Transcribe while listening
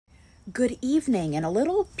Good evening, and a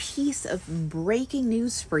little piece of breaking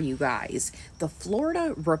news for you guys. The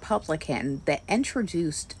Florida Republican that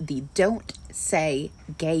introduced the Don't Say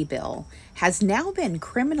Gay bill has now been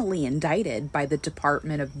criminally indicted by the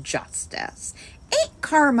Department of Justice. Ain't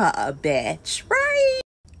karma a bitch, right?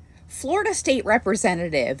 Florida State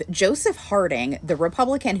Representative Joseph Harding, the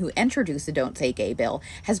Republican who introduced the Don't Say Gay bill,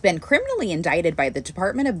 has been criminally indicted by the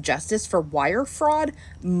Department of Justice for wire fraud,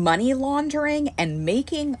 money laundering, and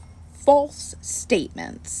making false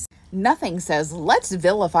statements. Nothing says, let's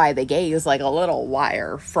vilify the gays like a little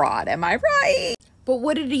wire fraud, am I right? But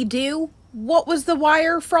what did he do? What was the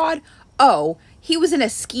wire fraud? Oh, he was in a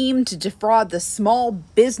scheme to defraud the Small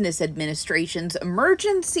Business Administration's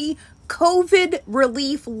emergency COVID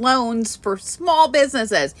relief loans for small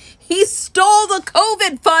businesses. He stole the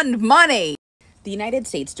COVID fund money. The United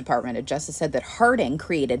States Department of Justice said that Harding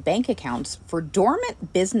created bank accounts for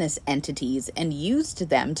dormant business entities and used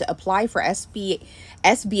them to apply for SBA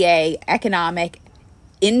economic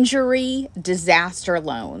injury disaster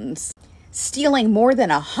loans, stealing more than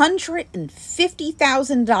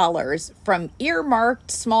 $150,000 from earmarked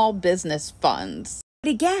small business funds. But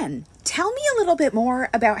again, tell me a little bit more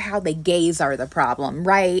about how the gays are the problem,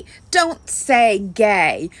 right? Don't say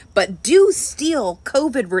gay, but do steal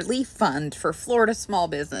COVID relief fund for Florida small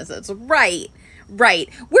businesses. Right.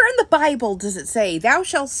 Where in the Bible does it say, thou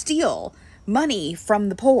shalt steal money from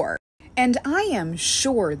the poor? And I am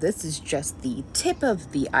sure this is just the tip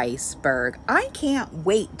of the iceberg. I can't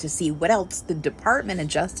wait to see what else the Department of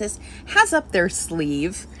Justice has up their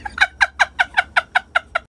sleeve.